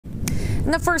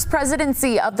And the First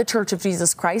Presidency of the Church of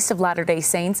Jesus Christ of Latter-day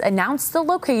Saints announced the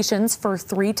locations for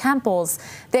 3 temples.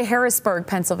 The Harrisburg,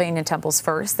 Pennsylvania temple's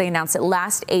first. They announced it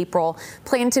last April,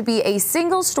 planned to be a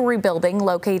single-story building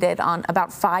located on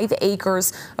about 5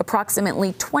 acres,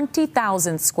 approximately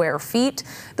 20,000 square feet.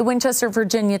 The Winchester,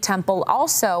 Virginia temple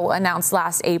also announced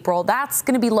last April that's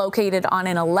going to be located on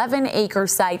an 11-acre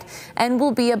site and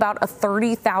will be about a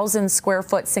 30,000 square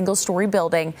foot single-story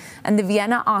building. And the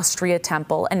Vienna, Austria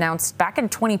temple announced back in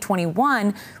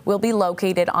 2021 will be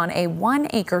located on a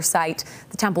 1-acre site.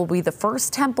 The temple will be the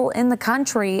first temple in the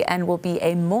country and will be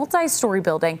a multi-story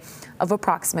building of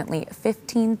approximately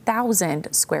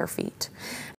 15,000 square feet.